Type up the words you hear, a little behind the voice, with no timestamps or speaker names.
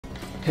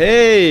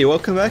Hey,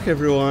 welcome back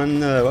everyone.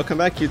 Welcome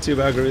back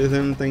YouTube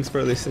algorithm. Thanks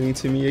for listening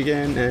to me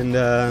again. And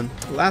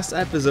last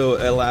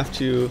episode I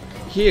left you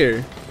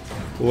here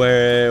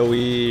where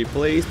we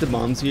placed the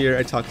bombs here.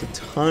 I talked a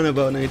ton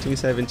about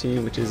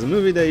 1917, which is a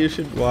movie that you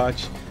should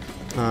watch.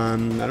 I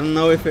don't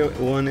know if it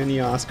won any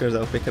Oscars.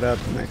 I'll pick it up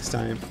next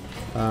time.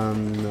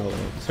 I'll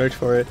search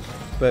for it.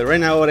 But right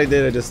now what I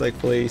did, I just like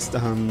placed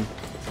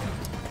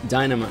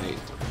dynamite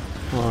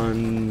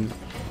on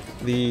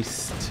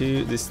these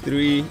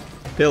three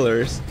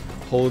pillars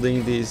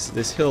holding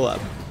this hill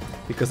up,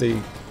 because they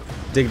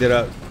digged it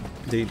up,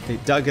 they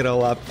dug it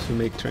all up to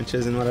make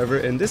trenches and whatever.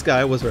 And this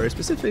guy was very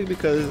specific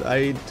because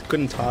I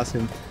couldn't toss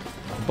him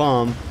a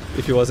bomb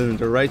if he wasn't in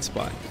the right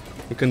spot.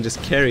 He couldn't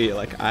just carry it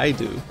like I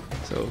do.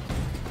 So,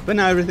 but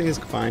now everything is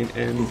fine,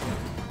 and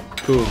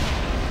boom.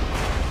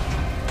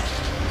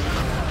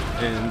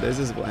 And this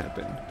is what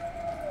happened.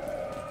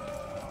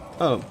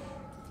 Oh,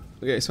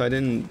 okay, so I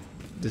didn't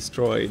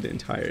destroy the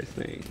entire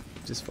thing,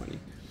 which is funny.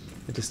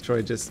 I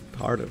destroyed just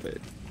part of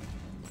it.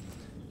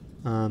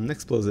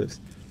 Explosives.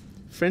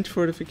 French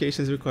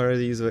fortifications require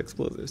the use of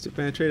explosives. To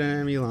penetrate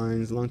enemy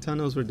lines, long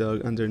tunnels were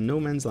dug under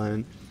no man's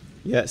land.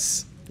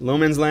 Yes, no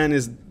man's land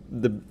is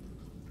the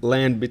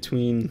land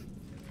between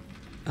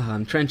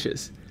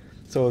trenches.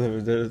 So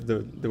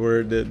there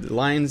were the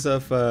lines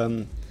of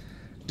the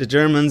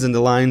Germans and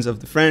the lines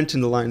of the French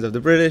and the lines of the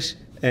British,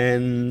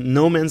 and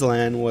no man's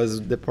land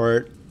was the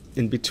part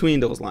in between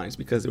those lines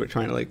because they were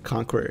trying to like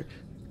conquer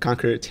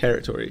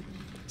territory.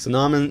 So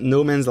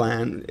no man's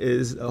land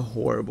is a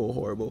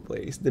horrible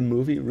place. The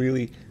movie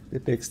really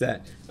depicts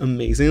that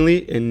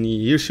amazingly, and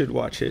you should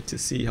watch it to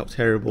see how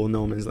terrible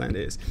No Man's Land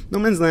is. No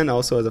Man's Land,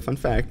 also as a fun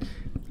fact,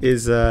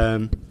 is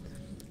I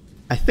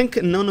think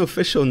a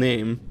non-official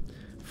name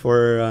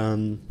for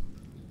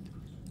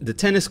the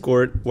tennis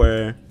court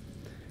where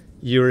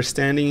you're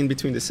standing in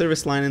between the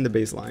service line and the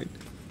baseline.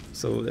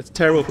 So that's a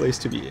terrible place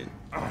to be in.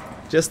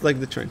 Just like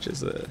the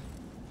trenches.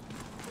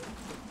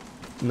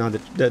 Not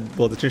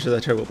well, the trenches are a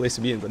terrible place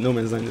to be in, but No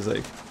Man's Land is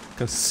like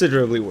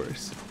considerably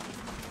worse.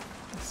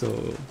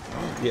 So,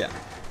 yeah.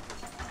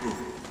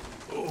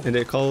 And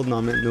they called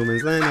No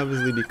Man's Land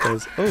obviously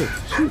because, oh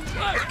shoot,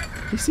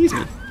 he sees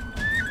me.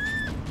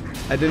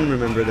 I didn't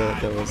remember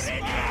that was.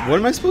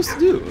 What am I supposed to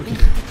do? Okay.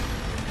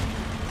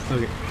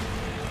 Okay.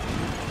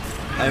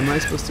 Am I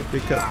supposed to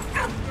pick up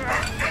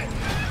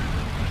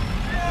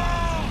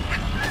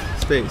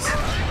space?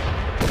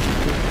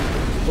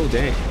 Oh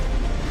dang.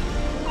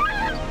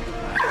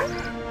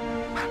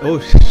 Oh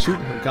shoot,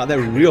 I got that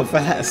real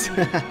fast.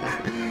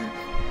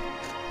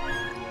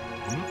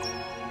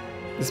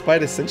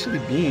 Despite essentially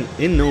being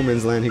in No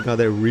Man's Land, he got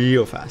there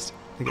real fast.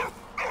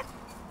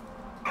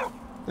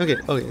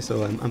 Okay,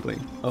 so I'm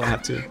playing. Oh, I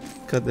have to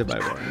cut the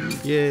Bible.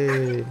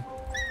 Yay.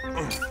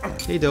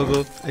 Hey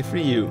Dogo, I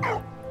free you.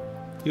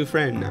 You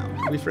friend now.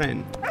 We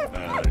friend.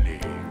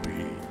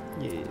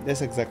 Yeah,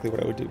 that's exactly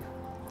what I would do.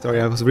 Sorry,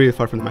 I was really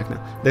far from the mic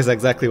now. That's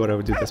exactly what I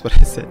would do. That's what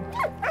I said.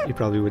 You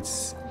probably would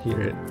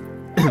hear it.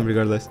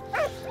 Regardless.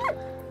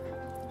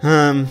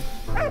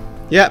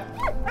 Yeah.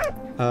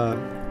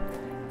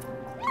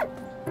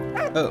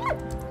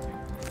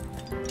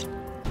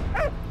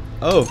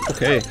 Oh,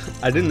 okay.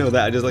 I didn't know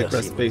that. I just like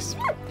pressed space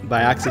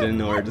by accident,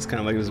 or just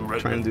kind of like was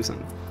trying to do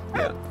something.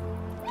 Yeah.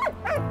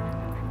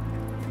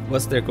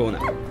 What's their goal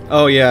now?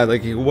 Oh yeah,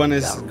 like one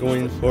is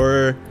going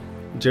for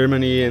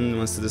Germany and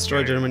wants to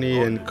destroy Germany,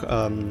 and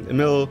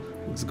Emil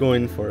is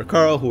going for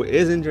Karl, who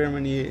is in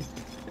Germany.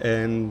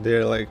 And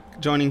they're like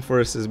joining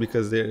forces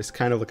because there's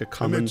kind of like a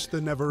common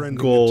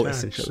goal,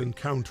 essentially. And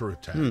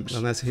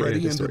counterattacks,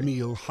 Freddy and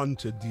Emil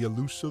hunted the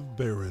elusive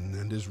Baron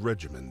and his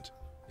regiment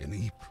in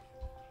Ypres.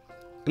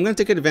 I'm gonna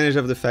take advantage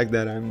of the fact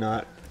that I'm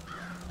not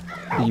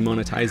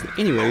demonetized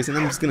anyways, and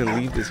I'm just gonna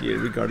leave this here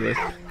regardless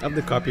of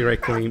the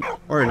copyright claim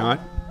or not.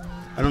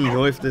 I don't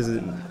know if there's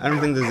I don't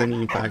think there's any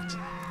impact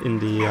in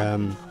the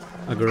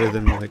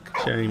algorithm, like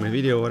sharing my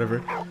video or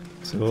whatever.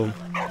 So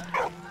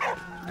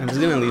I'm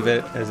just gonna leave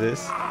it as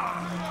is.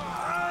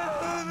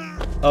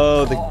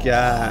 Oh, the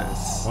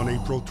gas. On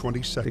April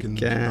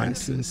 22nd,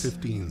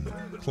 1915,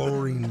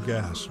 chlorine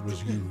gas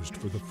was used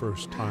for the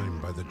first time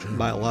by the Germans.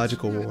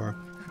 Biological war.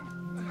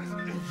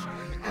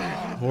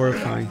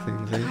 Horrifying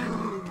things,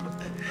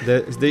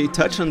 eh? They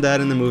touch on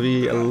that in the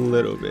movie a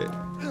little bit.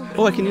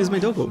 Oh, I can use my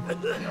Dogo.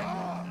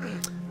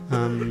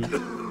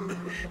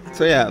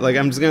 So yeah, like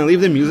I'm just gonna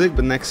leave the music,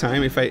 but next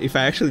time if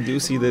I actually do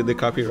see the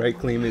copyright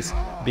claim is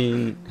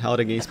being held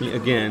against me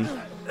again,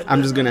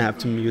 I'm just gonna have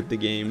to mute the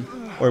game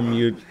or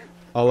mute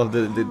all of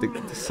the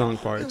song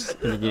parts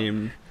in the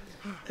game,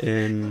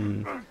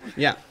 and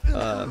yeah,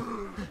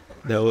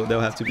 they'll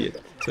have to be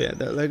it. So yeah,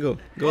 let go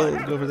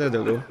over there,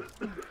 Dogo.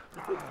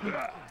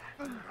 I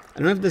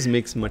don't know if this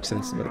makes much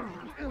sense, but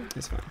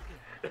it's fine.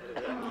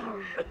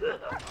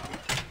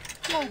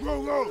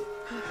 Go!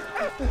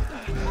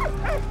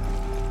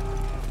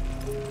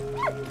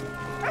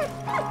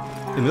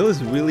 Emil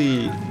is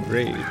really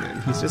brave,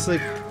 man. He's just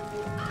like,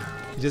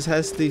 he just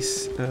has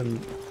this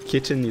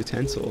kitchen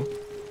utensil,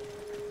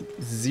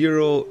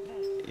 zero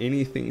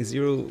anything,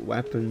 zero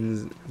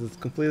weapons, it's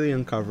completely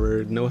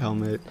uncovered, no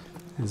helmet.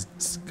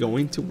 It's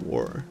going to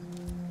war.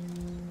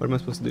 What am I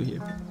supposed to do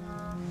here?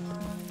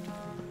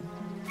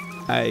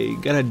 I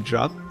gotta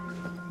drop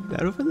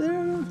that over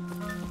there?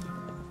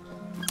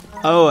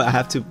 Oh, I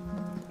have to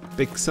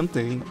pick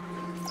something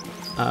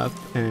up.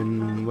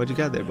 And what you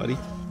got there, buddy?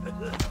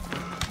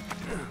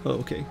 Oh,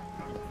 okay.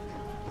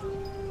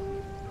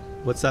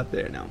 What's up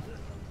there now?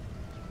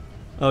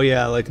 Oh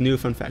yeah, like new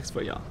fun facts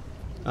for y'all.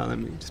 Let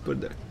me just put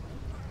it there.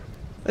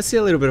 Let's see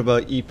a little bit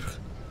about Ypres,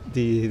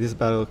 this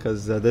battle,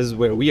 because this is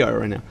where we are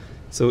right now.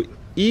 So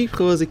Ypres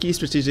was a key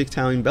strategic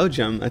town in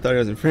Belgium. I thought it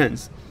was in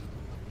France.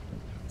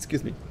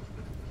 Excuse me.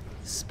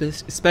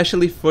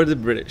 Especially for the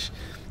British.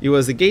 It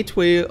was a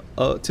gateway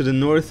to the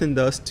north and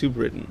thus to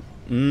Britain.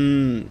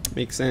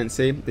 Makes sense,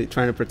 eh? They're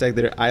trying to protect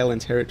their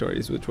island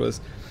territories, which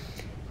was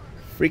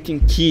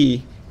freaking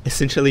key,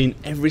 essentially in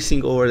every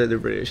single war that the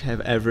British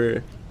have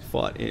ever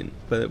fought in.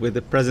 But with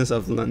the presence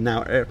of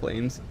now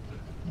airplanes,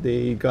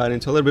 they got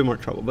into a little bit more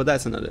trouble. But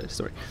that's another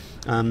story.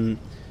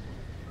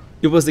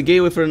 It was the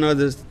gateway for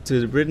another to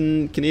the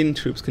Britain. Canadian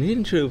troops,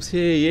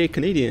 hey, yay,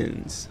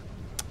 Canadians.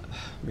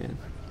 Man,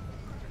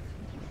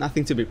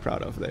 nothing to be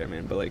proud of there,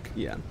 man. But like,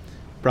 yeah,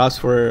 props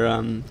for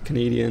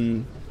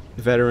Canadian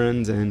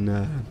veterans,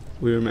 and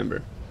we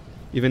remember,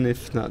 even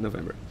if not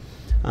November.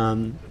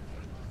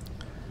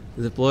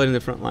 Deployed in the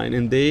front line,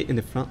 and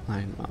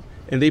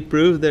they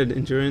proved their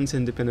endurance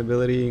and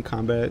dependability in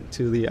combat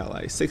to the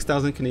Allies.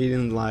 6,000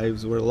 Canadian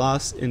lives were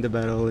lost in the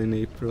battle in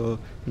April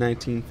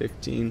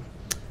 1915.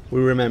 We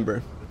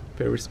remember.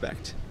 Pay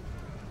respect.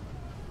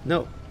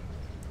 No.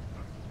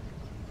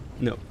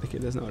 Okay,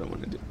 that's not what I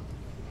want to do.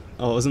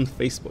 Oh, it was on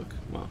Facebook.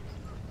 Wow.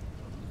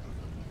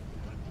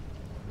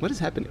 What is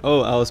happening?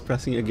 Oh, I was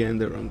pressing again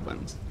the wrong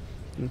buttons.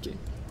 Okay.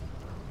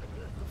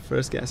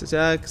 First gas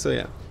attack. So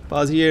yeah,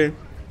 pause here,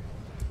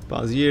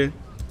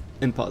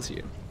 and pause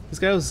here. This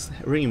guy was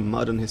raining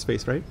mud on his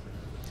face, right?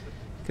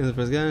 Because the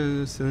first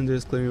gun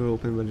cylinders clearing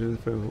open by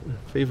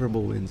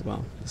favorable winds.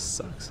 Wow, this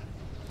sucks.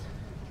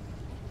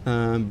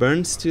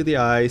 Burns to the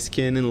eye,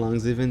 skin, and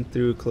lungs, even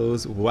through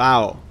clothes.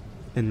 Wow,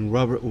 and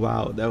rubber.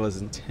 Wow, that was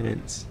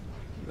intense.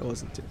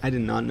 I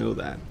did not know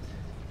that.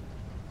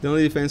 The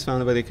only defense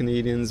found by the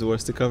Canadians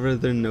was to cover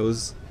their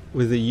nose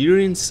with a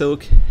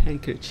urine-soaked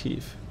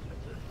handkerchief.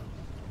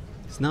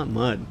 It's not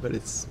mud, but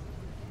it's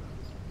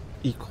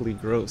equally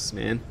gross,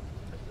 man.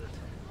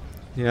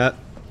 Yeah.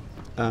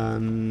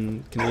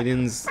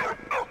 Canadians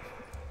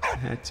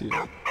had to.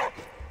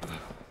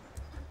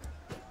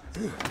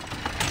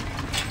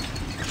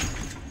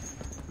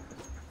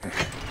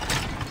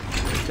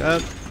 Wake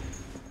up.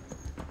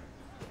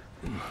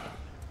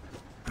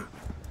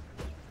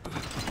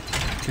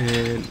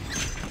 And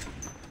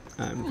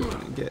I'm going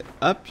to get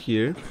up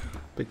here,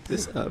 pick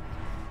this up.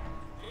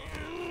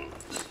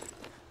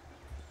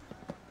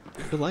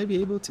 Will I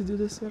be able to do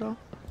this at all?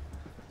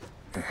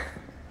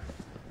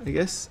 I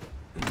guess.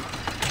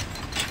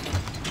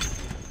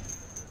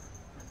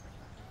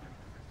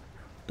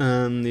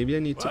 Maybe I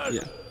need to,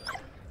 yeah.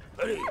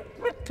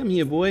 Come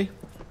here, boy.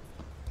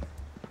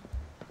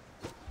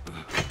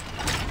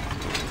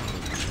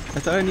 I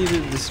thought I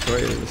needed to destroy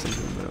it or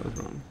something, but I was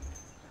wrong.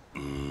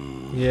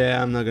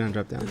 Yeah, I'm not gonna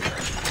drop down.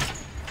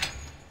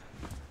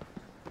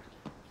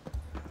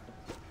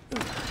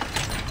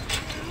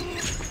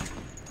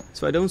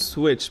 So I don't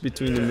switch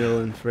between the mill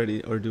and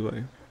Freddy, or do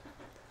I?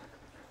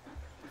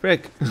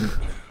 Frick!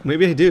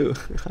 Maybe I do.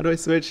 How do I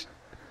switch?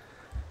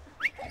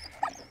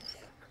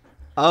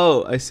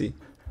 Oh, I see.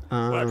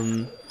 What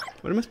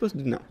am I supposed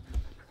to do now?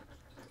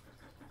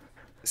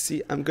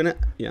 See, I'm gonna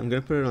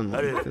put it on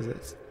one because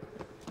it's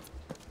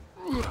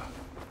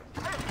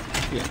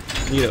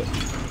neato.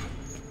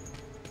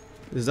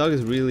 This dog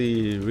is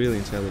really, really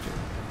intelligent.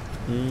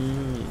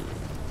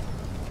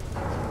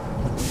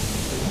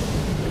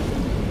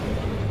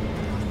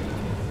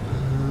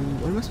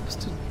 What am I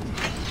supposed to do?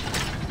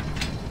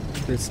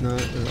 That's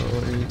not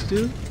what I need to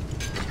do.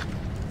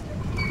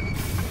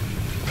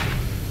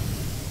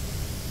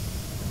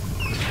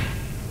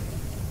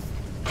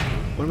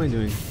 What am I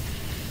doing?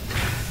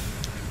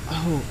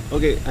 Oh,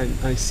 okay,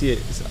 I see it.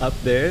 It's up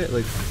there,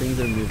 like things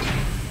are moving.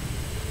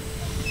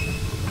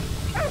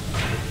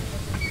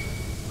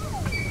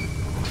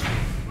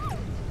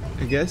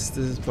 I guess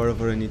this is part of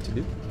what I need to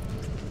do.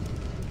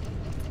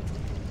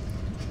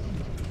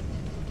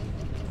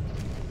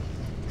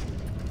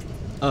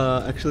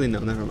 Actually no,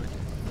 never mind.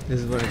 This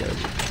is what I gotta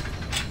do.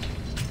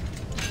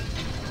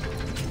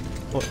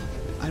 Oh,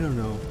 I don't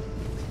know.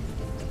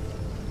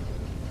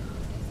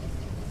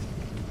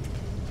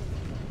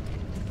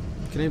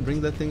 Can I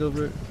bring that thing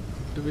over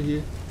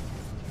here?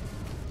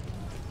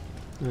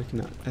 No, I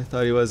cannot. I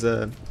thought it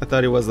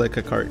was like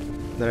a cart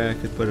that I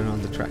could put it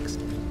on the tracks.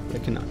 I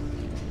cannot.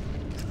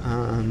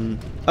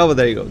 Oh, well,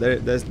 there you go.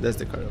 That's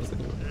the card I was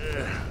looking for.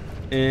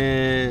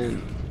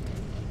 And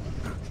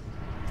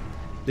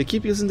they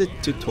keep using the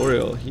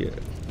tutorial here.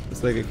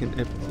 It's like I can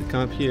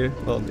come up here.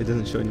 Well, it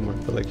doesn't show anymore,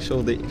 but like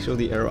show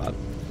the arrow up.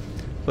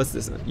 What's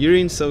this now?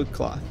 Urine soaked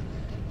cloth.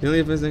 The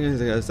only thing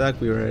is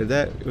attack we were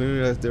that we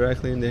were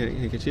directly in the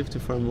handkerchief to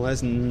form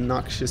less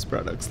noxious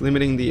products,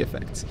 limiting the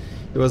effects.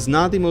 It was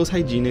not the most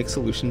hygienic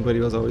solution, but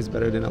it was always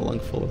better than a lung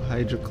full of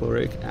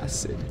hydrochloric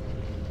acid.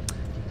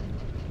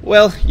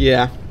 Well,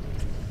 yeah,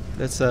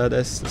 that's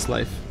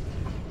life.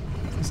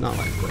 It's not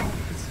life, but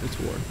it's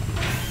war.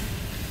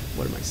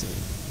 What am I saying?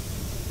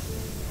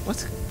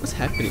 What's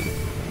happening?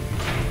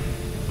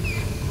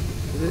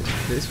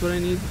 Is this what I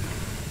need?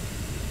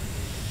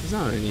 It's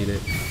not what I need.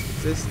 It.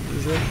 This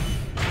is it.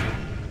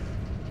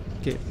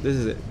 Okay, this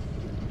is it.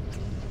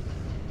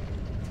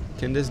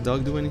 Can this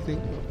dog do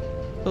anything?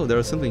 Oh, there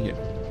was something here.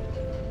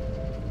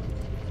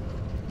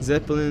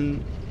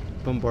 Zeppelin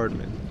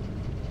bombardment.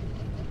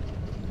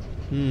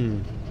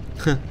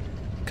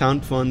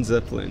 Count von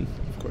Zeppelin,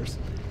 of course.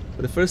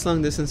 But the first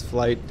long-distance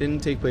flight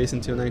didn't take place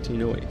until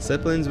 1908.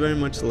 Zeppelins were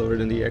much slower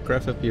than the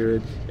aircraft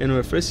appeared and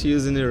were first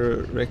used in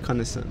the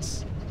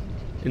reconnaissance.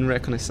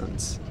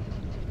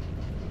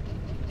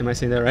 Am I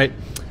saying that right?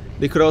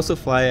 They could also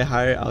fly at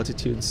higher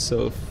altitudes,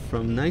 so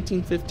from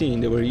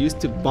 1915 they were used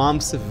to bomb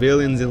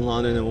civilians in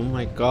London. Oh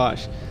my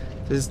gosh,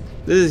 this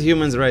is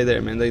humans right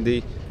there, man. Like,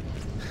 they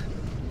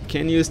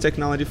can use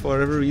technology for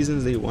whatever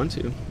reasons they want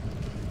to.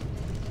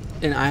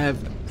 And I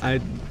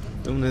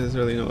don't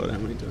necessarily know what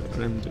I'm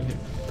doing here.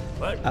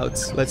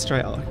 Outs. Let's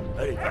try out.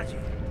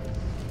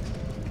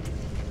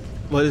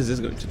 What is this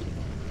going to do?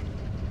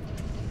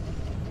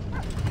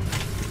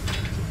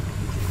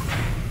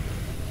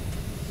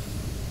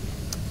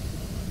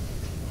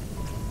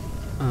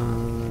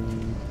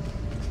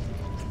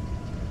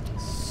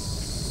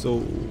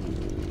 So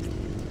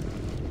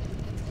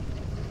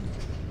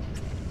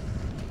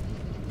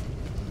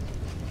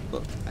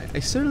well,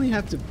 I certainly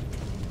have to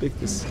pick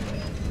this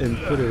and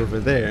put it over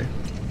there.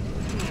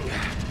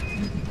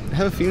 I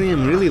have a feeling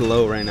I'm really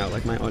low right now,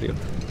 like my audio,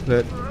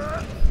 but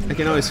I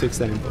can always fix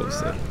that in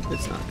post. So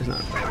it's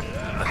not.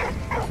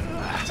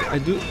 So I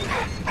do.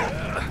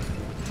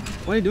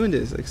 Why are you doing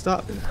this? Like,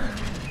 stop.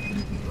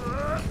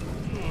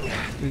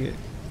 Okay.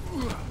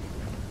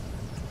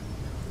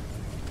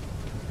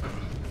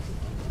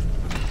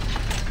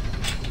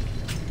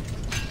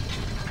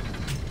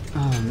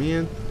 Oh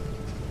man,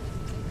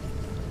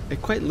 I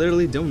quite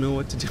literally don't know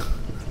what to do.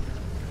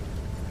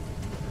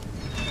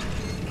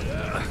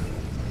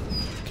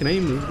 Can I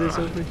move this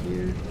over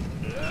here?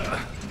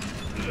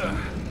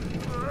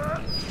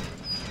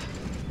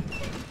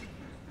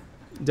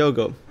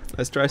 Dogo.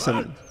 Let's try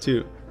something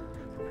too.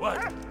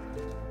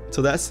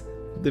 So that's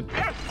the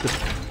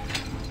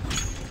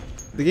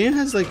game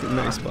has like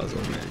nice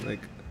puzzles, man.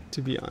 Like,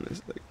 to be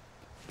honest, like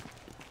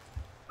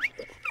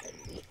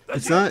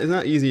it's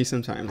not easy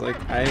sometimes. Like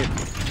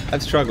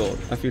I've struggled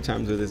a few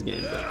times with this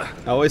game, but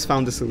I always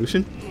found the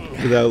solution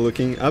without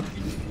looking up.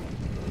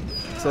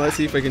 So let's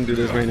see if I can do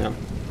this right now.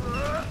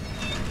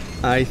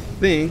 I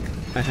think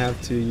I have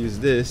to use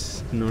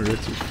this in order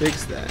to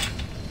fix that.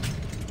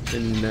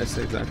 And that's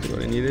exactly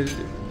what I needed to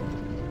do.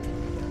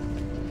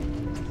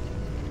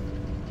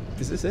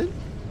 Is this it?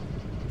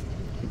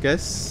 I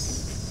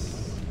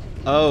guess.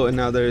 Oh, and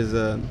now there's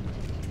a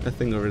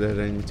thing over there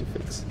that I need to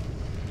fix.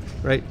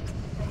 Right?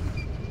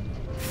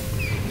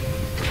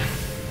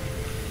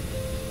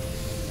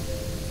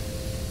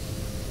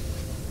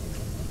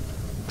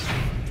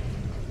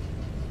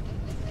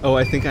 Oh,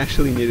 I think I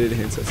actually needed a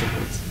handset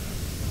sequence.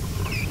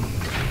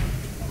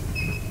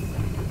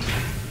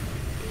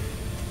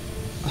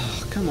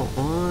 Oh, come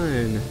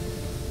on.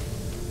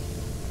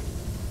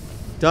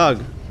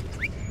 Doug.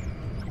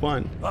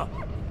 One.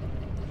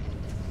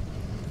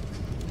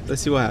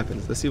 Let's see what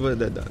happens. Let's see what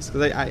that does.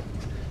 Cause I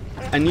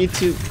need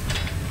to.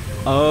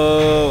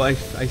 Oh, I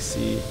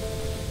see.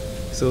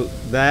 So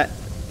that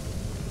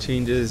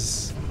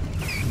changes.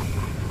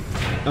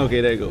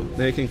 Okay, there you go.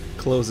 Then I can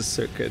close the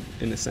circuit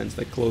in a sense,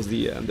 like close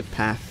the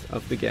path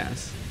of the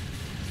gas.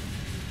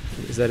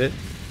 Is that it?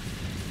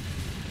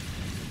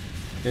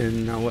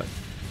 And now what?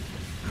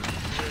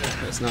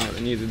 That's not what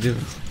I need to do.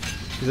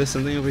 Is there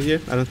something over here?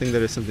 I don't think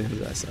there is something on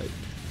that side.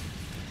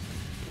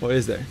 Or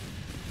is there?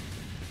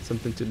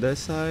 Something to that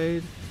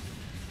side?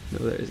 No,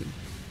 there isn't.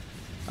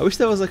 I wish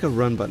there was like a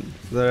run button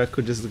that I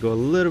could just go a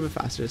little bit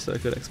faster so I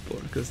could explore.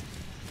 Because,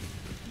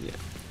 yeah.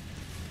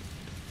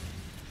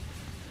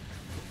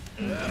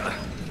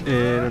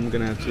 And I'm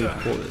gonna have to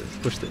pull this,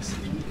 push this.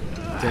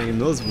 Dang,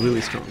 that was really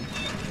strong.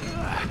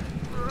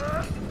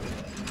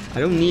 I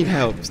don't need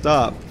help.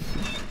 Stop.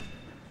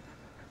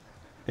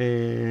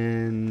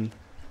 And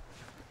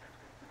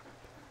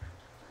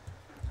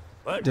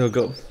there we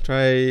go.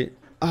 Try.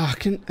 Ah,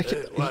 you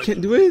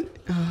can't do it.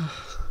 Oh,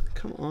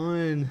 come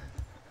on.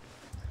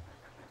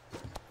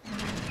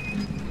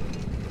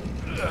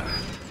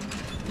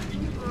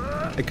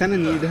 I kind of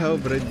need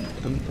help, but I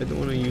don't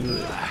want to use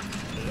it.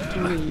 I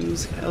don't want to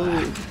use help.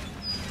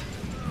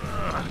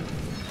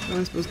 What am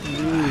I supposed to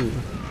do?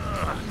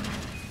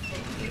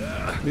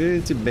 Maybe I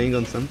need to bang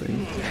on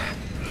something.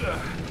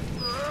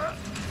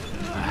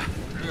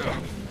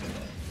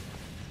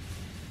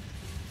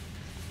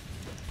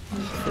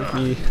 Fuck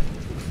me.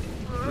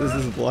 This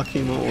is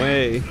blocking my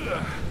way.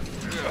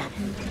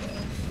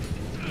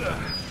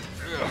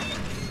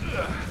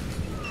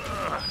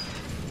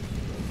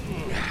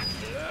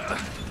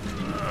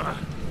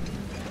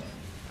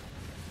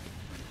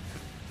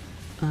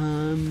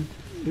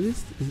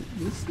 Is it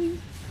this thing?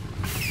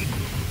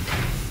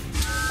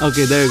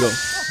 Okay, there you go.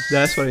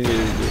 That's what I needed to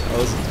do. I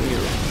was doing it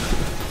wrong.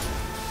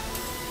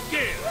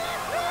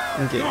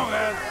 Okay.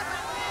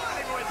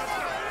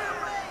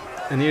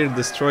 I needed to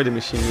destroy the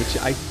machine, which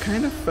I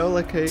kind of felt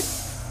like I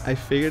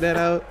figured that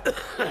out,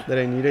 that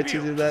I needed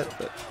to do that,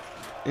 but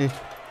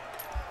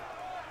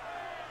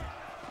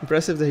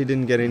Impressive that he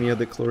didn't get any of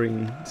the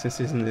chlorine, since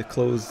he's in an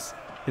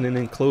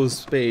enclosed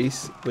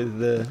space with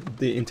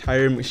the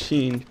entire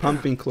machine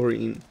pumping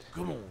chlorine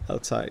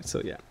outside.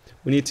 So yeah,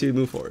 we need to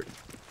move forward.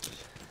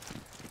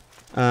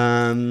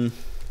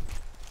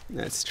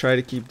 Let's try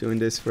to keep doing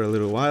this for a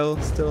little while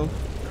still.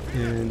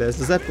 And there's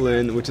the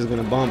Zeppelin, which is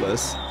gonna bomb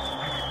us.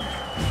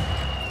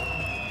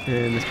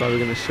 And it's probably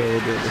gonna show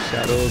the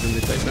shadows and the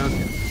effect down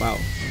here. Wow.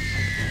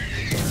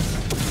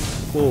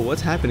 Cool,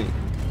 what's happening?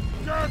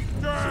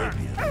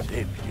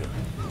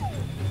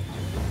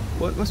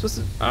 What am I supposed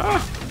to...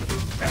 Ah!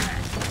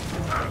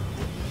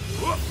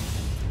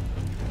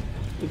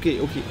 Okay.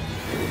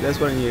 That's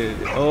what I needed.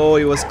 Oh,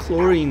 it was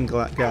chlorine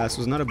gas, it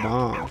was not a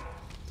bomb.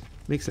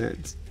 Makes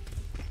sense.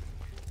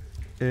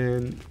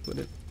 And... what?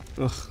 Ugh,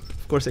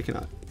 of course I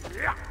cannot.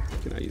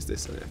 Cannot use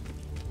this on it.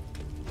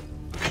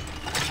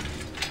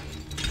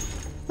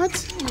 What?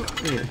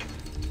 Okay.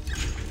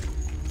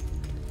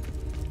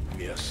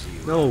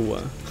 No.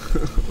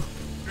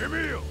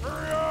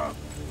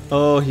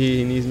 Oh,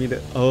 he needs me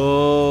to.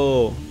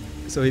 Oh,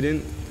 so he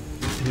didn't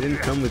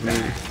come with me.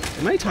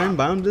 Am I time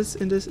bound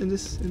in this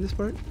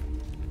part?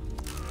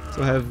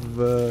 So I have.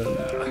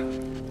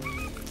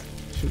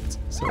 Shoot,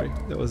 sorry,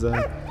 that was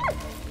a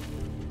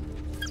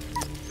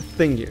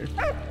thing here.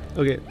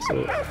 Okay,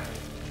 so.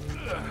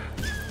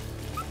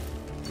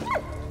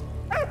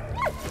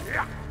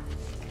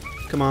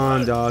 Come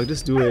on, dog,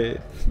 just do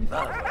it.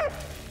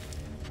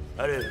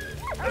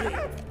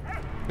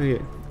 Okay,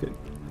 good.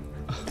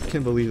 Oh, I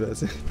can't believe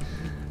that.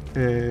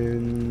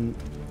 And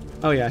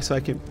oh yeah, so I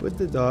can put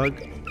the dog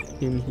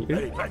in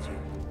here.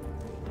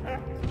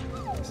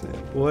 So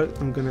what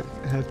I'm gonna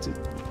have to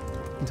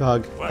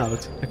dog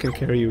out. I can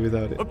carry you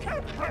without it.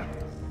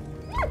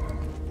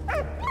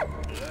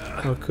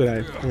 How could I?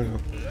 I don't know.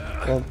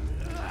 Well,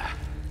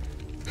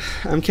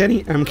 I'm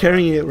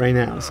carrying it right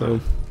now,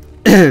 so.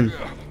 And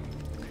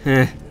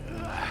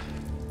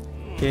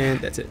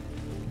that's it.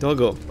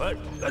 Doggo.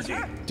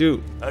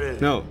 2.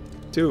 No.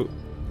 2.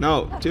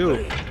 No.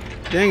 2.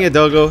 Dang it,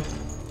 Doggo.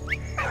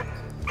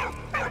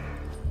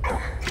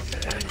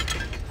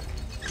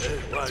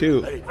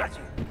 2.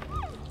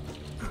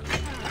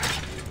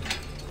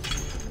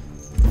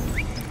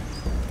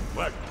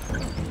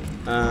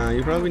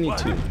 You probably need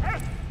 2.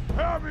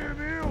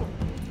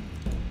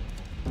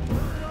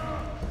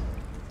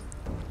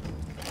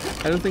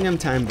 I don't think I'm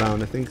time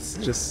bound. I think it's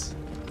just...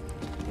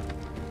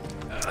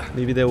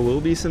 maybe there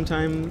will be some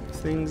time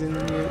things in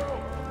here.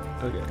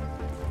 Okay.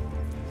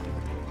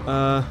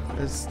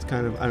 That's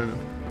kind of, I don't know.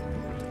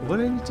 What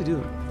do I need to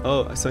do?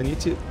 Oh, so I need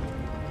to.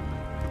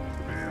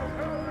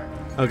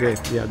 Okay,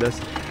 yeah, that's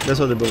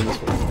what the bone is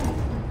for.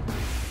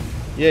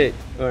 Yay!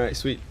 All right,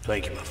 sweet.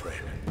 Thank you, my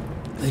friend.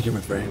 Thank you,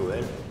 my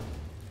friend.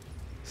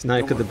 So now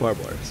I cut the barbed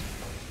wires.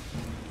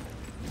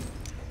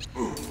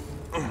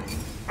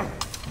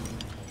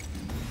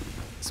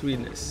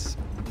 Sweetness.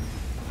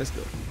 Let's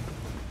go.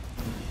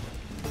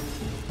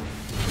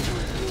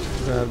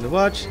 Grab the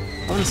watch.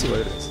 I want to see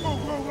what it is.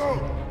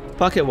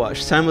 Pocket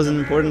watch. Time was an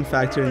important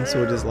factor in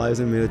soldiers' lives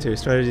and military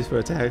strategies for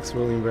attacks.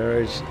 Rolling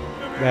barrages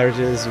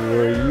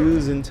were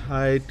used in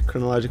tight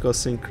chronological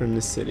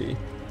synchronicity.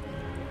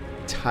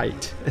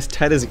 Tight. As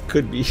tight as it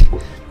could be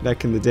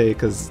back in the day,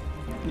 because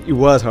it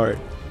was hard.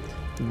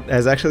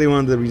 That's actually one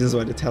of the reasons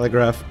why the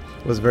telegraph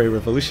was very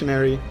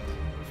revolutionary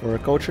for a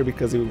culture,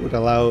 because it would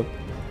allow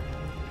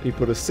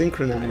people to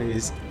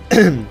synchronize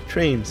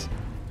train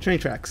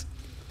tracks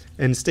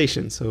and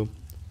stations. So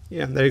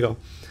yeah, there you go.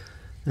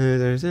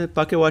 There's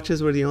pocket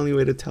watches were the only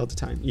way to tell the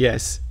time.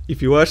 Yes,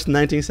 if you watched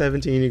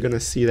 1917, you're gonna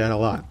see that a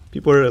lot.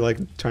 People are like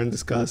trying to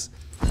discuss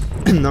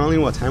not only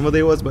what time of day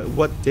it was, but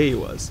what day it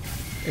was,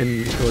 and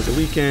if it was a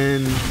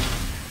weekend.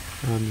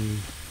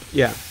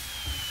 Yeah.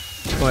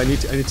 Oh, I need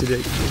to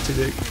dig.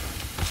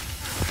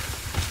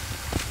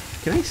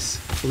 Can I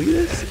flee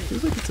this? It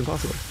feels like it's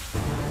impossible.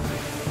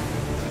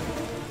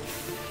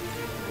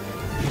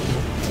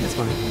 It's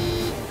fine.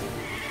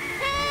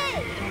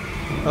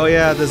 Oh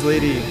yeah, this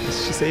lady,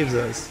 she saves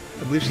us.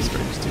 I believe she's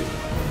French too.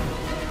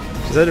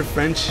 She's either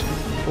French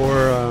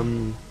or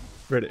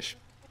British.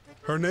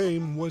 Her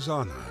name was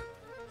Anna,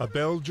 a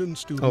Belgian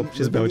student. Oh,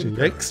 she's Belgian.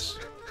 Yikes.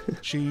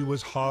 She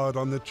was hard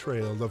on the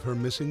trail of her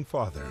missing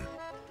father.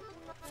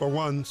 For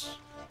once,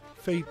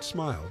 fate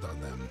smiled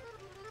on them.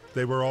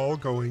 They were all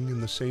going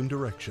in the same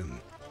direction.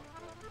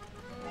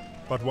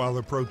 But while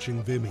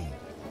approaching Vimy,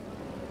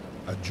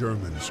 a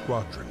German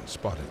squadron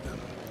spotted them.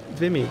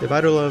 Vimy, the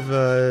Battle of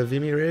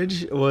Vimy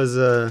Ridge was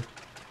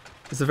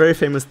it's a very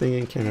famous thing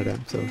in Canada.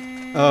 So,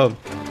 oh,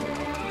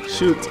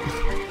 Shoot.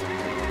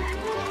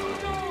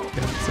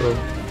 Okay, so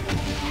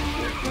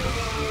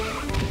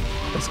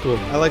that's cool.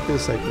 I like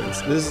those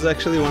segments. This is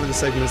actually one of the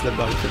segments that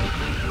bugged me.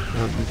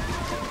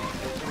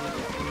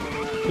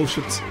 Oh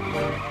shoot.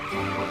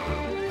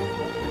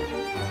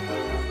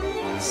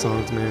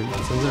 Songs, man.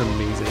 Songs are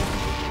amazing.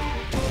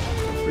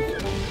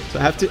 So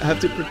I have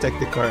to protect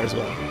the car as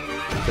well.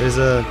 There's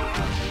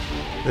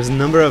a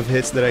number of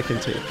hits that I can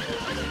take.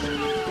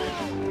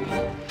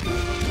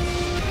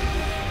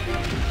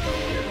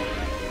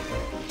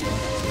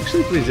 It's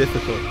actually pretty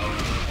difficult.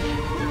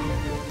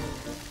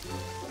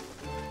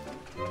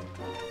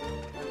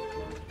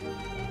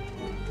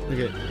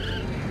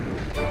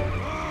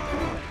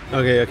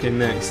 Okay. Okay,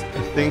 next.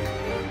 I think...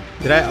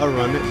 Did I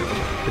outrun it? No.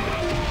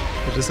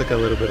 It's just like a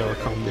little bit of a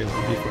calm down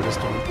before the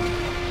storm.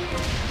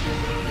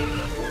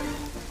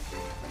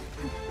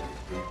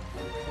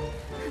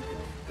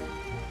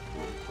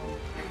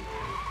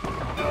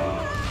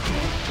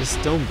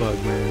 Just don't bug,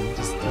 man.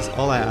 That's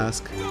all I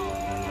ask.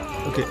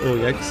 Okay, oh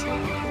yikes.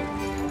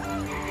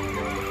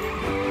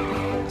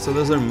 So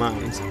those are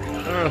mines.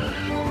 Ugh.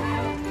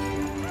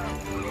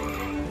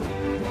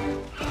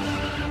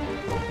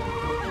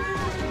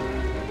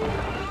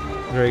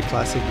 Very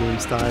classic game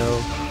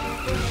style.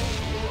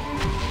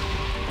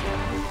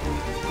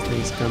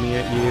 Things coming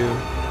at you,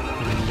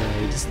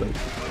 and you just like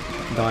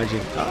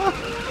dodging. Ah!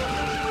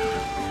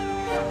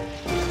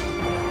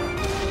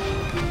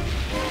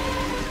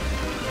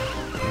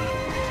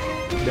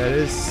 That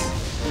is,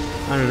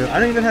 I don't know. I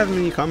don't even have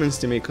many comments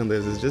to make on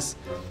this. It's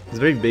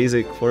very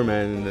basic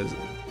format, and the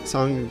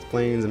song it's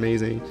playing is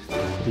amazing.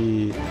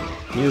 The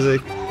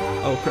music,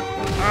 oh crap!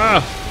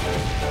 Ah!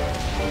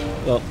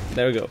 Well,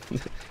 there we go.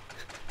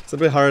 It's a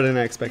bit harder than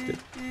I expected.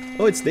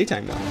 Oh, it's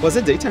daytime now. Was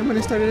it daytime when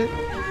I started it?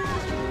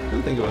 I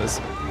don't think it was.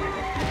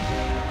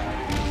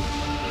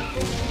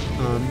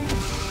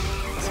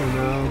 So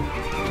now,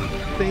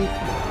 I think...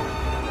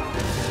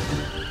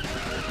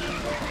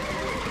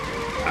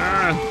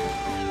 Ah!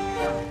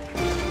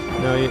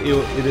 No,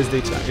 it is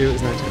daytime. It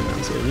is nighttime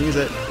now, so it means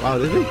that... Wow,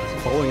 they've been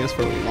following us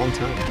for a long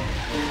time.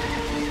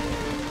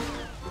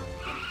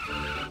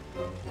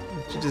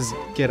 Did you just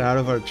get out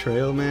of our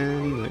trail,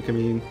 man? Like, I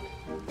mean...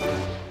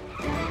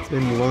 It's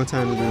been a long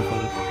time we've been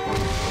fun.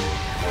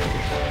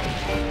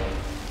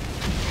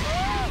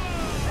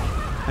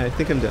 I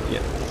think I'm done.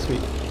 Yeah,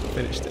 sweet.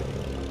 Finished it.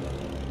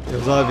 It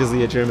was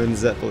obviously a German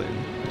Zeppelin,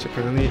 which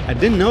apparently... I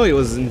didn't know it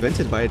was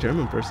invented by a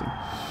German person.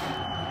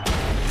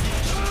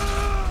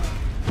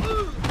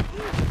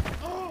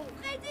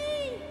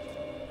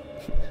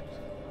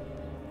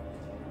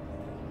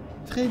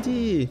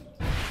 Freddy!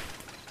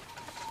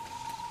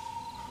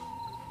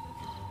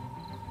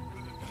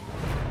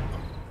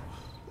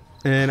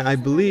 And I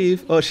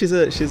believe... Oh, they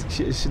said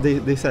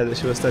that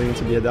she was studying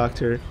to be a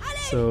doctor,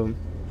 so...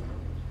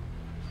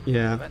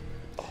 Yeah.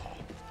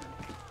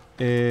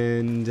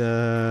 And,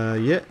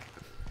 yeah.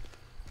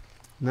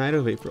 Night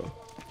of April.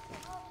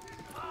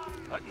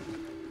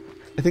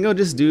 I think I'll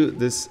just do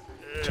this,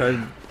 try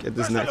to get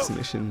this next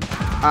mission.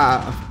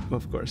 Ah,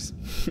 of course.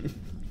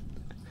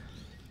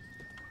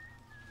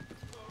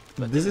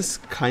 This is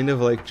kind of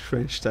like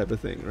trench type of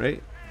thing,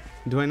 right?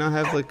 Do I not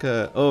have like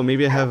a... Oh,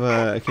 maybe I have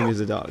a... I can use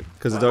a dog,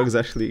 because the dog is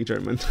actually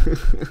German.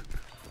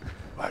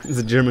 It's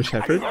a German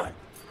Shepherd?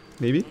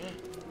 Maybe?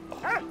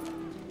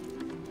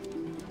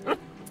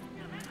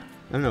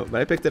 I don't know,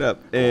 but I picked it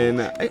up, and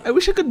I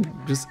wish I could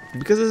just...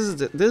 Because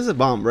this is a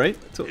bomb, right?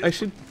 So I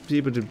should be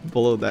able to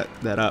blow that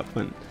up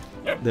when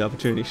the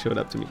opportunity showed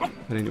up to me.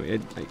 But anyway,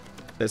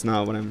 that's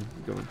not what I'm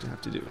going to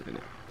have to do right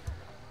now.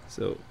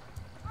 So,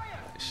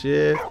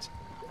 shift,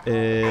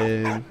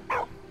 and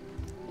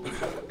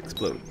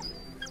explode.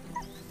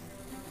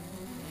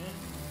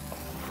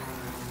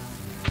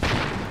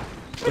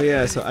 Oh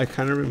yeah, so I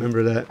kind of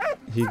remember that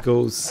he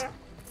goes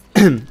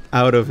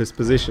out of his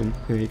position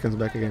and he comes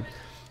back again.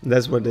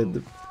 That's what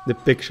the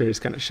picture is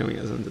kind of showing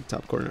us on the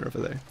top corner over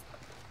there.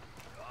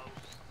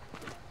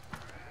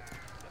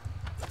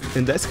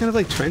 And that's kind of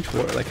like trench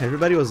war. Like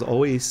everybody was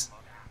always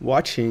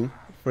watching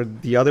for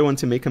the other one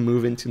to make a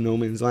move into no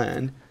man's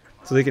land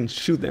so they can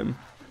shoot them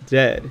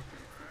dead.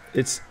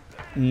 It's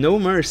no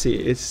mercy.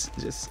 It's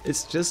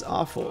just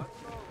awful.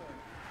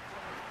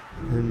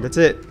 And that's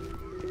it.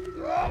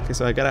 Okay,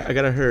 so I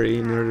gotta hurry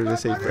in order to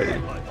save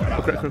Freddy.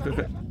 Oh crap.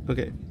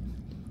 Okay.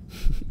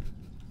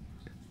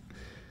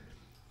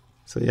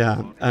 So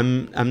yeah,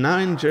 I'm now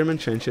in German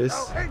trenches,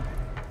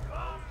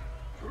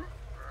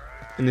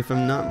 and if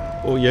I'm not,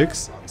 oh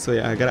yikes! So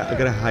yeah, I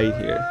gotta hide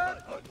here.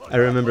 I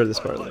remember this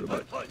part a little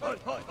bit,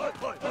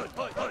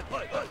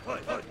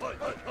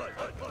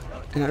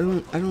 and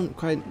I don't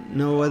quite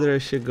know whether I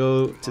should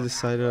go to the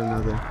side or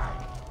another.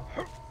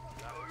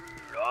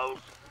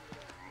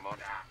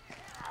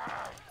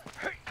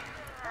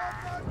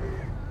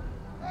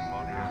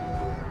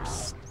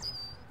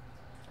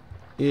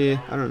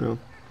 Yeah, I don't know.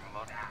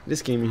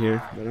 This came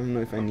here, but I don't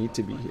know if I need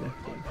to be here.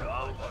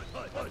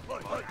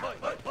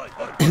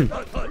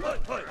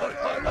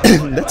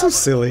 That's so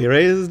silly,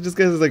 right? It's just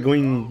guys like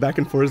going back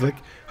and forth like...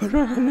 Come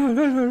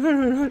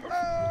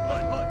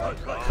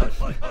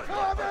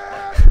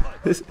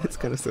It's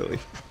kind of silly.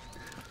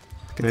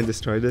 Can I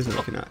destroy this? No,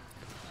 I cannot.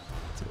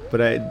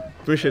 But I'm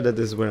pretty sure that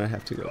this is where I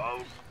have to go.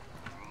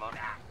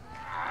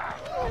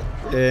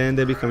 And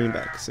they'll be coming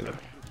back soon.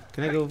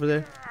 Can I go over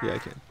there? Yeah, I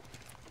can.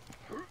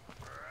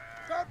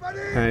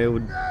 I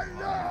would...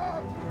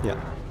 Yeah.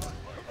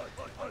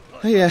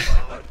 Oh, yeah.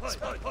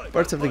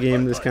 Parts of the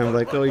game is kind of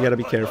like, oh, you gotta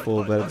be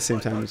careful, but at the same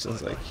time it's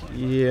just like,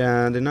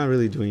 yeah, they're not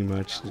really doing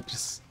much. They're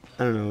just,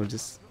 I don't know,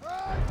 just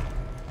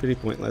pretty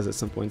pointless at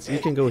some points. You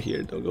can go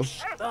here, Dogo.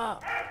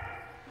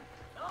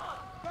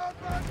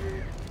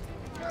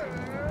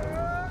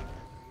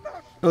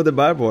 Oh, the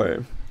barbed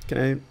wire. Can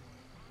I...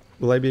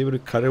 Will I be able to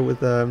cut her with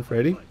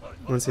Freddy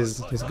once he's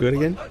good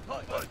again?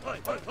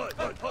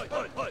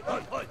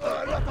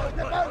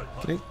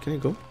 Can I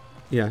go?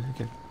 Yeah, I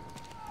can.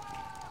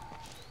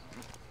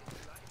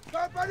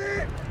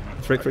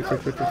 Frick. This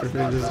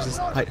is just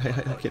hide.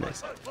 Okay,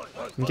 nice.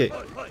 Okay.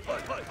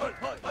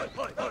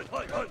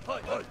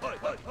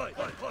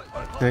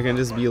 And I can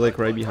just be like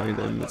right behind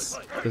them. It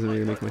doesn't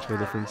really make much of a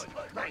difference,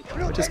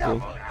 which is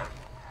cool.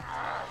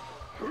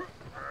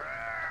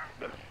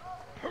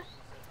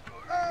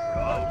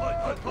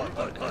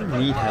 I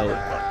need help.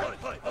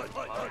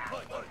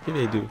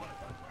 Maybe I do.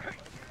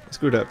 I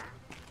screwed up.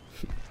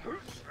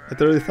 I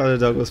totally thought the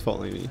dog was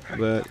following me,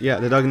 but yeah,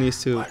 the dog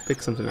needs to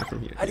pick something up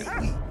from here.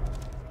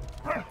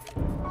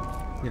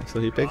 Yeah,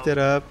 so he picked it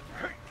up,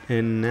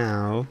 and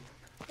now...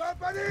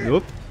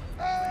 Nope.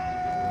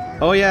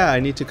 Oh yeah, I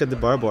need to cut the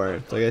barbed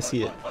wire, like I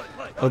see it.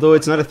 Although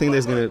it's not a thing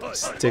that's gonna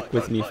stick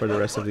with me for the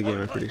rest of the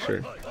game, I'm pretty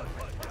sure.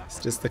 It's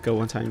just like a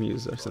one-time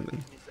use or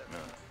something.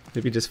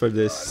 Maybe just for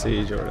this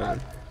stage or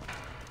whatever.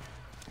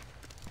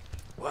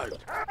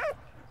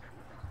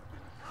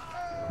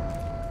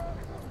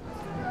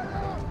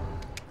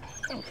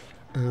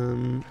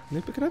 Can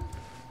I pick it up?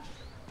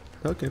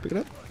 Oh, can I pick it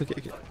up?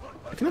 Okay.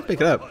 I cannot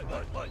pick it up.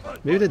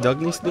 Maybe the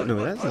dog needs to do it.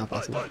 No, that's not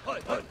possible.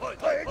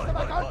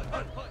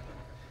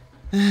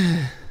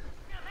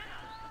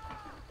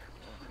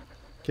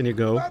 Can you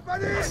go?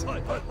 Nice.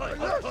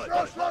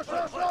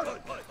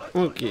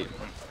 Okay.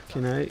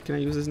 Can I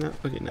use this now?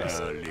 Okay, nice.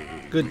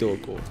 Good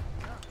Doko.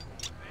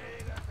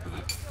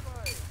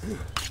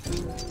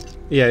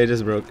 Yeah, it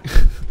just broke.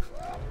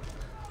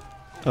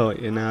 Oh,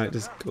 yeah, now it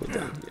just goes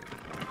down here.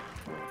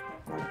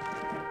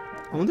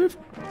 I wonder if...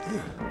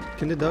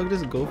 Can the dog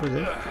just go for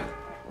there?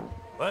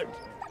 What?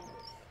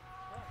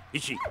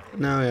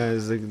 No, yeah,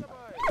 it's like...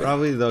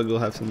 Probably the dog will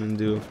have something to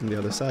do from the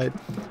other side,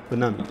 but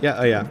not me. Yeah,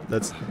 oh yeah,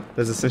 that's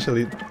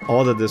essentially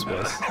all that this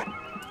was.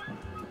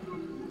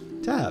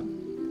 Tab.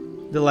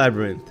 The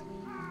labyrinth.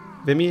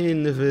 Vemi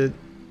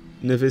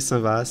Nevis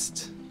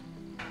Savast.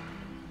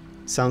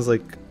 Sounds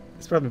like...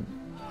 It's probably...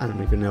 I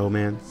don't even know,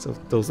 man. So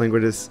those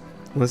languages,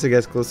 once it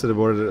gets close to the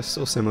border, they're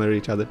so similar to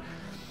each other.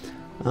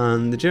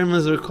 The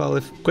Germans were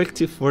called quick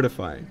to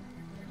fortify.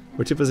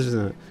 Or two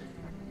positions.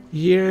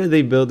 Here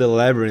they build a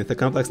labyrinth, a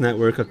complex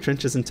network of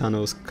trenches and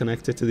tunnels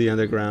connected to the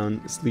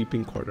underground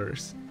sleeping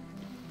quarters.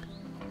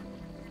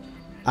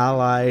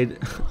 I'm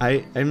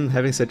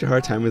having such a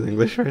hard time with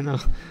English right now.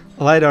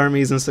 Allied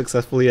armies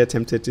unsuccessfully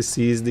attempted to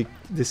seize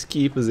this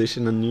key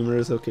position on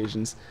numerous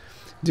occasions.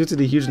 Due to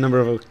the huge number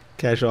of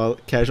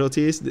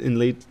casualties in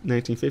late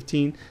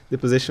 1915, the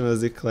position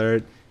was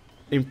declared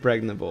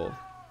impregnable.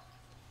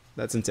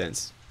 That's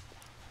intense.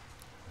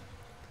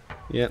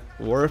 Yep,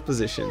 war of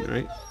position,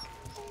 right?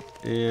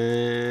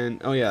 And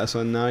oh yeah,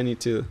 so now I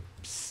need to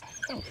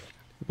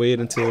wait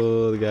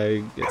until the guy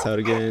gets out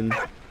again,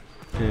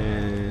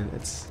 and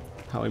that's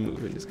how I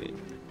move in this game.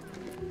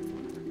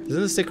 It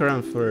doesn't stick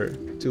around for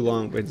too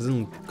long, but it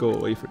doesn't go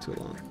away for too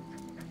long.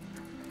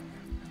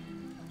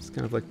 It's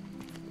kind of like,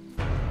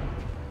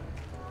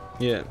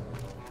 yeah.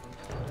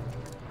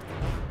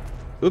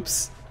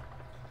 Oops.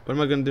 What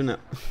am I gonna do now?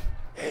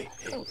 Hey,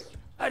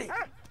 Freddy.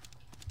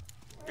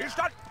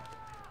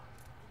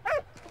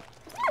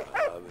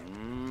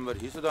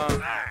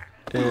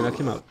 And I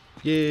came out.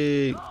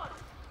 Yay!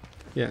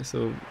 Yeah,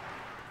 so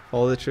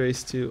all the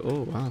trays to...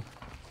 Oh, wow.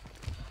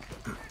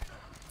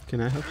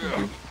 Can I help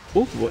you?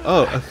 Oh,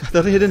 oh, I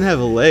thought he didn't have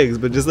legs,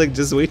 but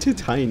just way too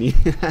tiny.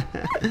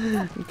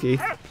 Okay.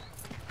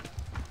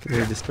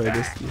 Can I destroy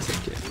this? Yes, I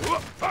can.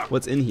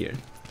 What's in here?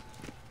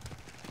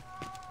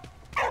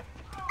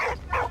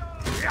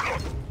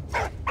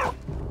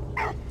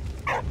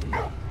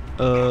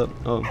 Oh,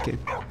 okay.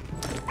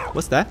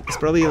 What's that? It's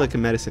probably like a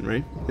medicine,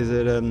 right? Is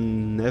it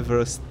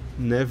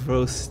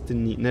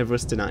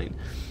nevrostenine?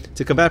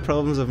 To combat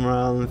problems of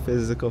morale and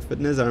physical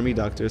fitness, army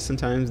doctors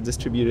sometimes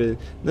distributed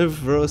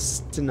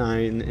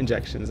nevrostenine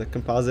injections, a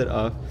composite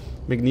of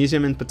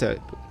magnesium and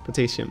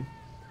potassium,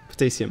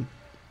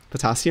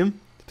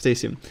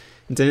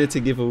 intended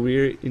to give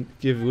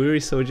weary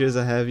soldiers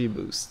a hearty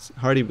boost.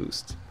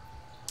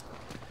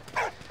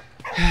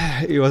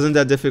 It wasn't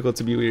that difficult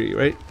to be weary,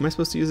 right? Am I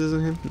supposed to use this on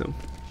him? No.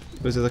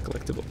 It was just a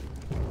collectible.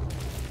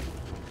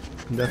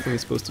 I'm definitely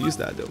supposed to use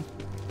that though.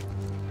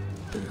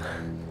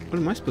 What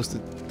am I supposed to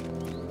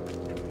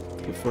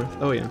go for?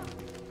 Oh yeah.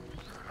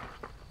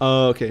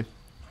 Oh, okay.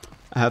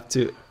 I have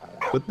to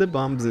put the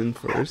bombs in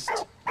first.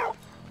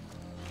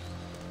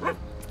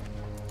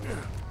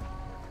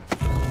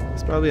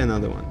 It's probably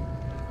another one.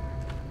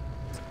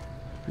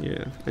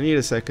 Yeah, I need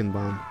a second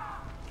bomb.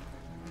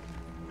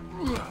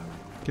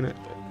 Can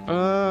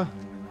I?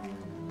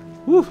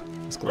 Woo!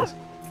 That's close.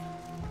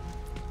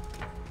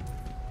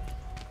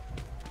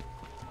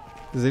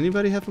 Does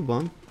anybody have a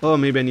bomb? Oh,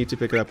 maybe I need to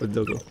pick it up with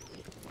Dogo.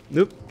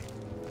 Nope.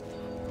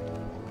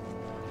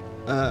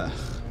 Man.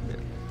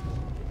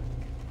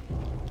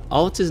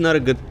 Alt is not a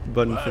good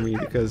button for me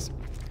because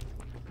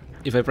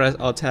if I press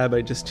Alt Tab,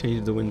 I just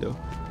change the window.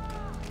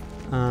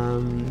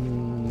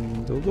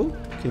 Dogo,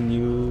 can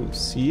you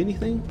see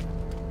anything?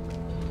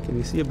 Can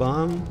you see a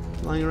bomb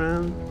lying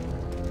around?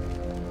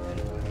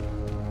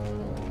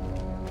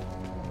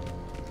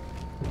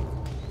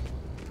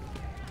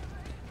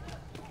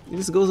 He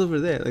just goes over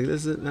there. Like,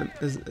 this is not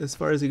as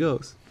far as he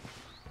goes.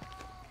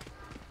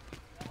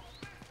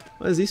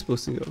 What is he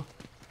supposed to go?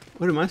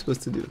 What am I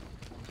supposed to do?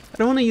 I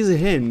don't want to use a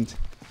hand.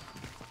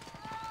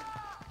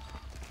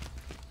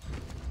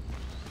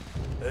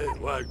 Hey,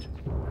 what?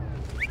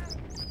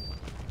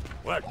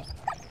 What?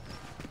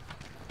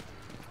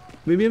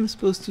 Maybe I'm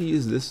supposed to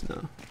use this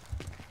now.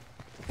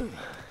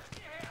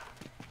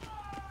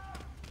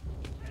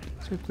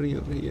 Try putting it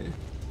over here.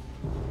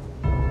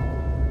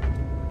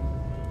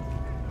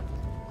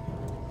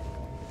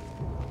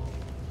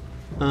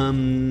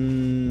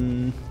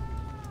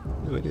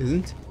 No, it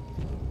isn't.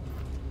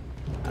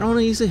 I don't want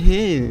to use a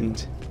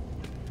hand.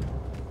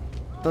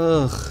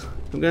 Ugh.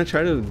 I'm gonna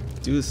try to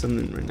do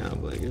something right now,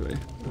 but anyway.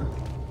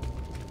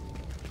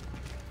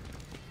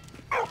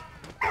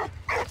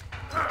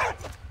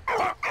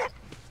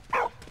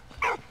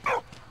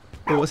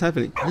 Oh, what's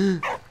happening?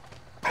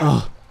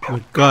 Oh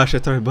my gosh, I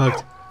thought I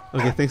bugged.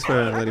 Okay, thanks for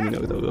letting me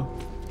know, Dogo.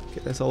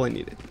 Okay, that's all I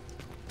needed.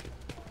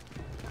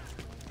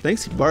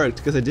 Thanks, he barked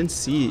because I didn't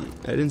see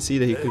that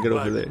he could get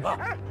over there.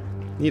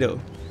 Neato,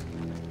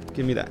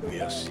 give me that.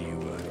 We'll see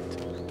what.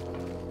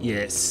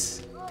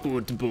 Yes,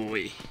 good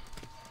boy.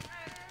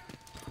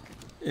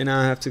 And now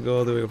I have to go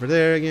all the way over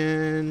there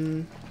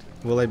again.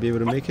 Will I be able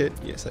to make it?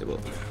 Yes, I will.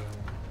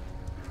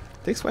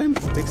 Takes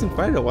him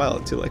quite a while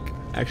to like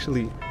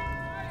actually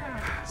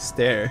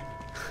stare.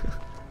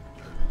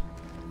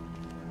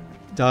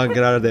 Dog,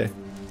 get out of there!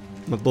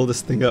 I'm gonna blow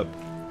this thing up.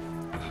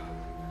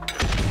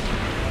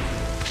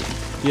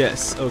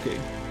 Yes, okay.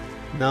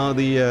 Now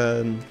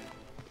the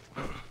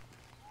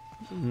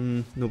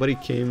nobody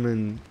came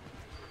and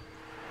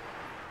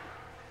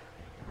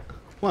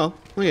well,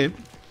 okay.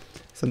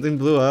 Something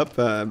blew up.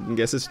 I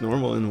guess it's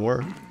normal in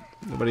war.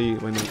 Nobody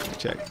went to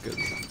check.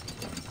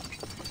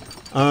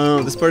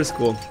 This part is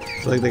cool.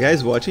 So, like the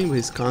guy's watching, but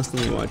he's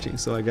constantly watching.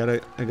 So I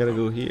gotta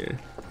go here,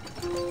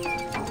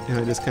 and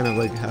I just kind of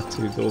like have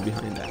to go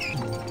behind that.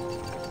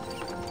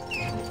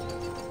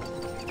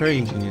 Very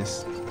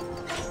ingenious.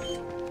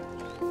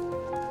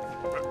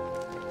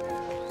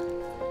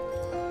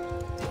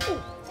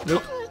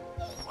 Nope.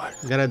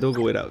 Gotta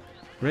Dogo it out,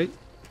 right?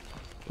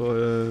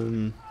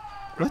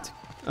 What?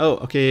 Oh,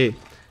 okay.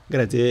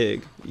 Gotta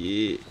dig.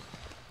 Yeah.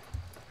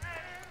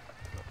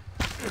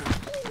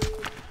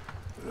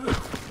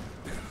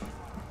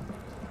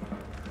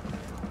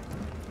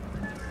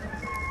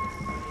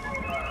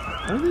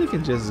 I don't think I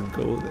can just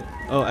go there.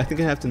 Oh, I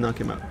think I have to knock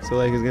him out. So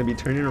like he's gonna be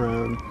turning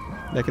around,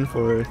 back and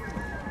forth.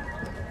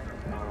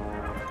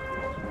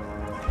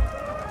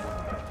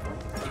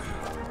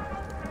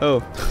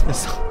 Oh, I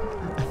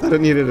thought I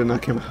needed to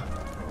knock him out.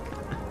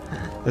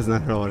 That's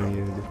not all I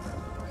needed to do.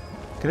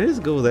 Can I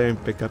just go there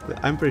and pick up the...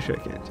 I'm pretty sure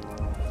I can't.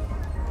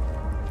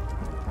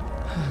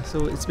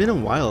 So it's been a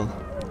while.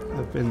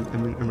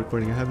 I'm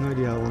recording. I have no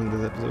idea how long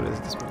this episode is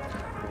at this point.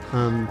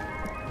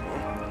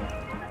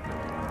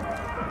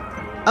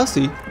 I'll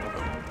see.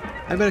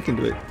 I bet I can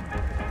do it.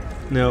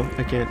 No,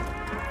 I can't.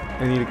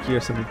 I need a key or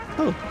something.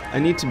 Oh, I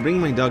need to bring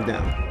my dog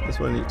down. That's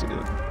what I need to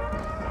do.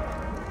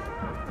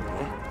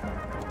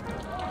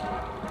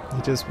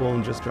 He just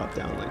won't just drop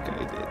down like I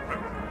did.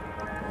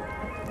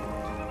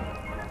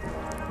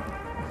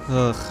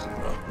 Ugh.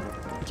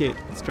 Okay,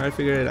 let's try to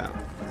figure it out.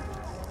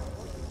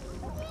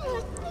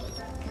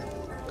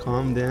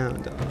 Calm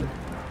down, dog.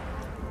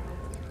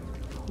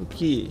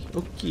 Okay,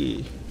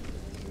 okay.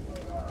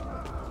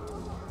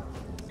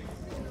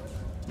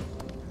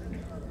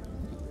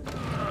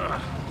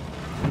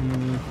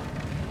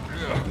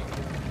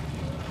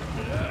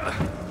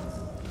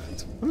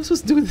 How am I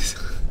supposed to do this?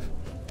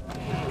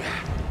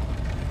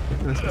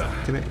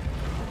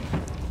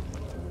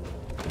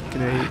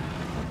 Can I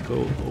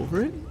go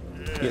over it?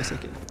 Yes, I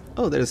can.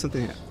 Oh, there's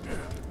something here.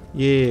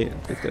 Yeah,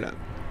 picked it up.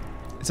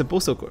 It's a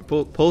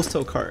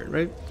postal card,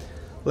 right?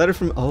 Letter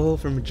from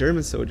from a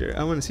German soldier.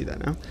 I want to see that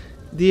now.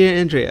 Dear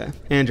Andrea.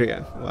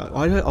 Wow,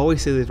 why do I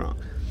always say this wrong?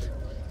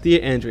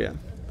 Dear Andrea,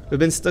 we've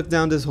been stuck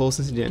down this hole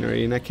since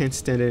January, and I can't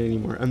stand it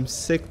anymore. I'm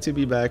sick to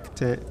be back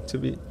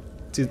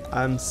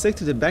I'm sick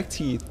to the back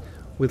teeth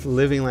with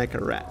living like a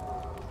rat.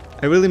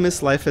 I really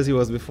miss life as it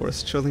was before,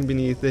 struggling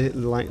beneath the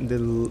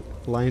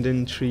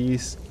linden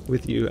trees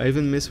with you. I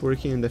even miss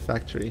working in the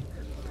factory.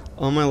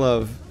 All my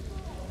love,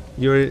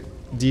 your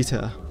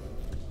detail.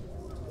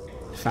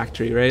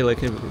 Factory, right?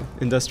 Like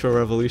Industrial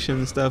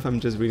Revolution stuff. I'm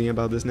just reading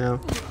about this now.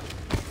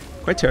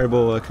 Quite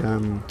terrible, like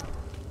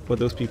what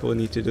those people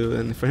need to do,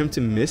 and for him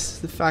to miss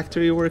the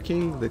factory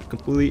working, the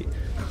complete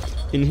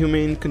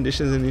inhumane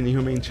conditions and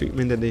inhumane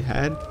treatment that they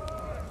had.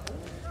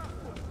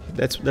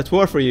 That's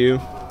war for you.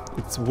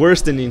 It's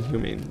worse than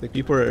inhumane. Like,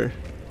 people are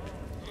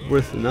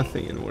worth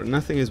nothing in war.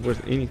 Nothing is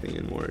worth anything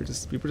in war.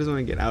 Just people just want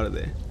to get out of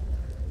there.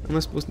 How am I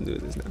supposed to do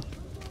this now?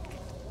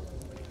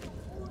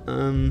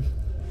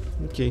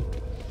 Okay.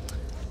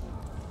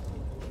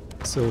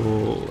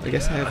 So I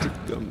guess I have to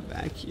go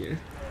back here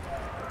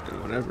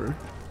and whatever.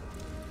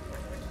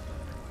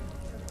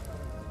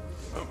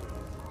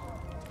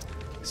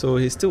 So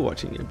he's still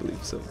watching, I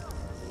believe. So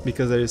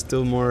because there is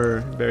still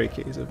more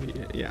barricades over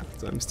here. Yeah.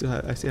 So I still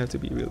have to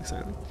be really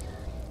silent.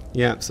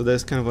 Yeah. So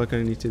that's kind of what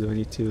I need to do. I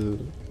need to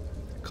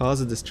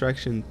cause a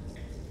distraction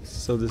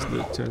so this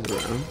dude turns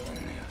around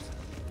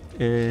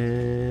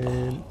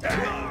and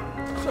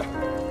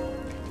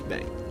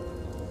bang.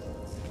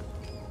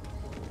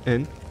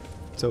 And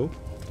so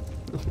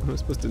what am I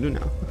supposed to do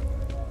now?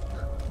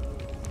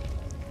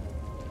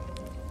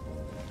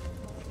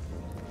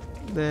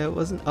 That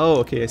wasn't. Oh,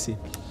 okay. I see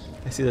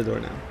the door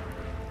now.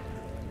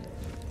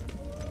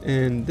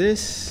 And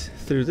this,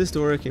 through this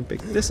door I can pick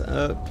this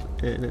up,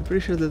 and I'm pretty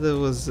sure that there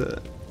was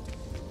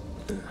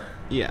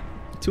yeah,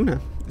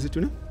 tuna. Is it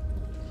tuna?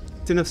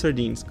 Tin of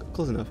sardines.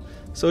 Close enough.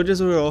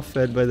 Soldiers were all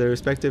fed by their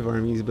respective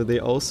armies, but they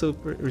also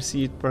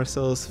received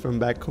parcels from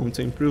back home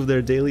to improve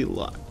their daily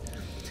lot.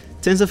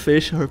 Tins of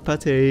fish or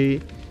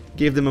pate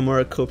gave them a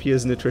more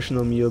copious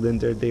nutritional meal than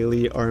their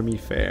daily army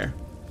fare.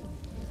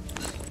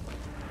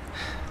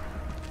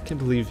 I can't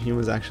believe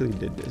humans actually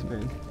did this,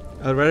 man.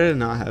 I would rather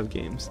not have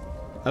games.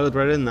 I would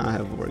rather not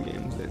have war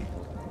games then.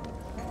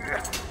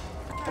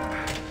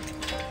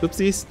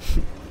 Oopsies.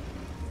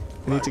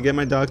 I need to get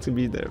my dog to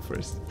be there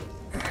first.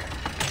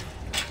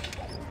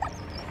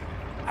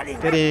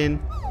 Get in.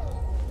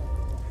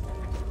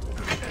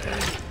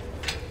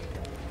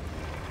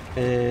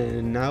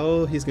 And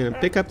now he's gonna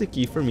pick up the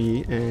key for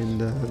me,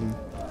 and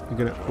I'm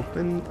gonna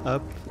open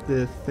up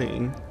the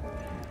thing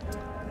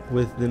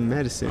with the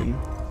medicine,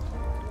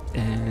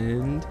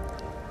 and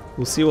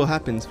we'll see what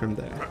happens from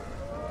there.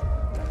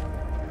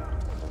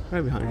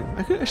 Right behind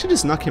him. I should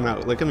just knock him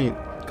out. Like, I mean,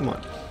 come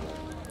on.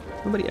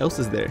 Nobody else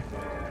is there.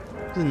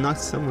 Just knock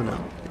someone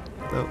out.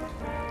 Oh.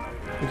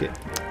 Okay.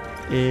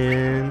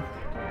 And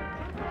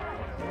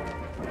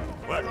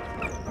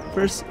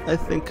first, I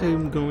think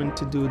I'm going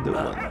to do the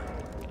one.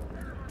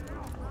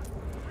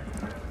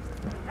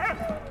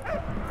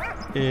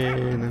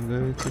 And I'm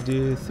going to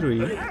do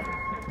 3.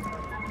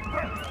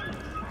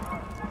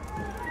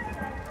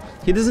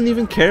 He doesn't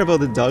even care about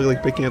the dog,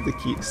 like, picking up the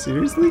key.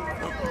 Seriously?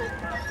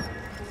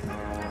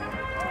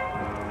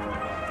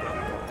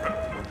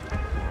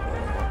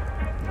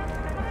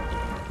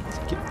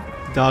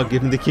 Dog,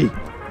 give him the key.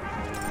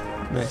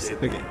 Nice.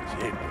 Okay.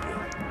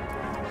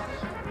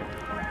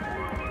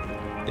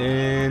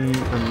 And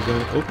I'm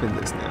gonna open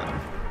this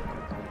now.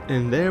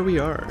 And there we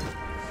are.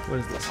 What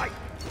is this? I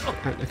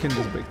can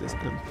just break this.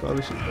 I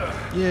probably should.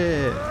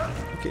 Yeah.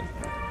 Okay.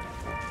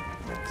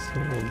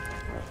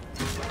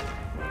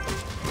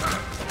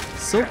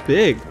 So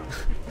big.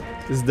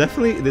 It's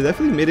definitely, they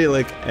definitely made it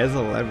like as a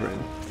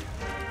labyrinth.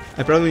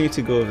 I probably need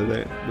to go over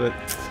there, but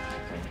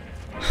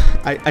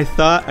I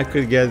thought I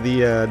could get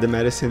the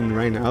medicine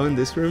right now in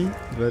this room,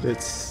 but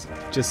it's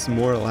just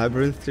more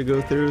labyrinth to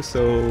go through.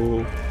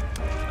 So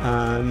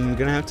I'm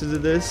gonna have to do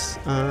this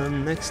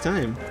next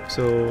time.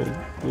 So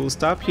we'll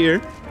stop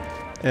here.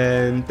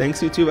 And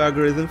thanks YouTube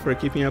algorithm for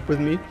keeping up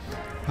with me.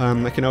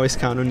 I can always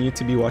count on you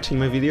to be watching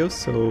my videos.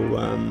 So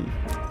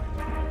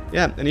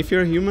yeah, and if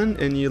you're a human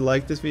and you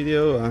like this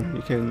video,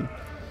 you can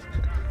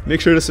make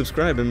sure to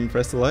subscribe and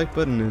press the like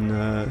button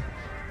and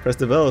press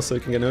the bell so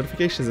you can get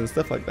notifications and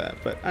stuff like that.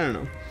 But I don't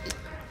know.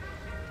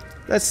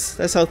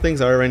 That's how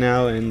things are right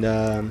now, and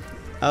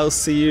I'll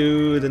see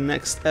you the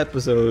next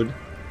episode.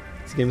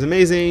 This game's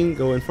amazing.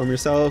 Go inform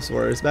yourselves.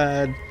 War is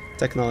bad.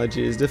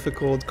 Technology is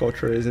difficult.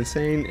 Culture is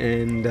insane.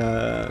 And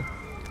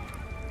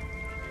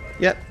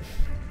yep.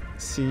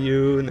 See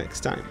you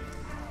next time.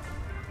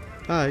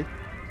 Bye.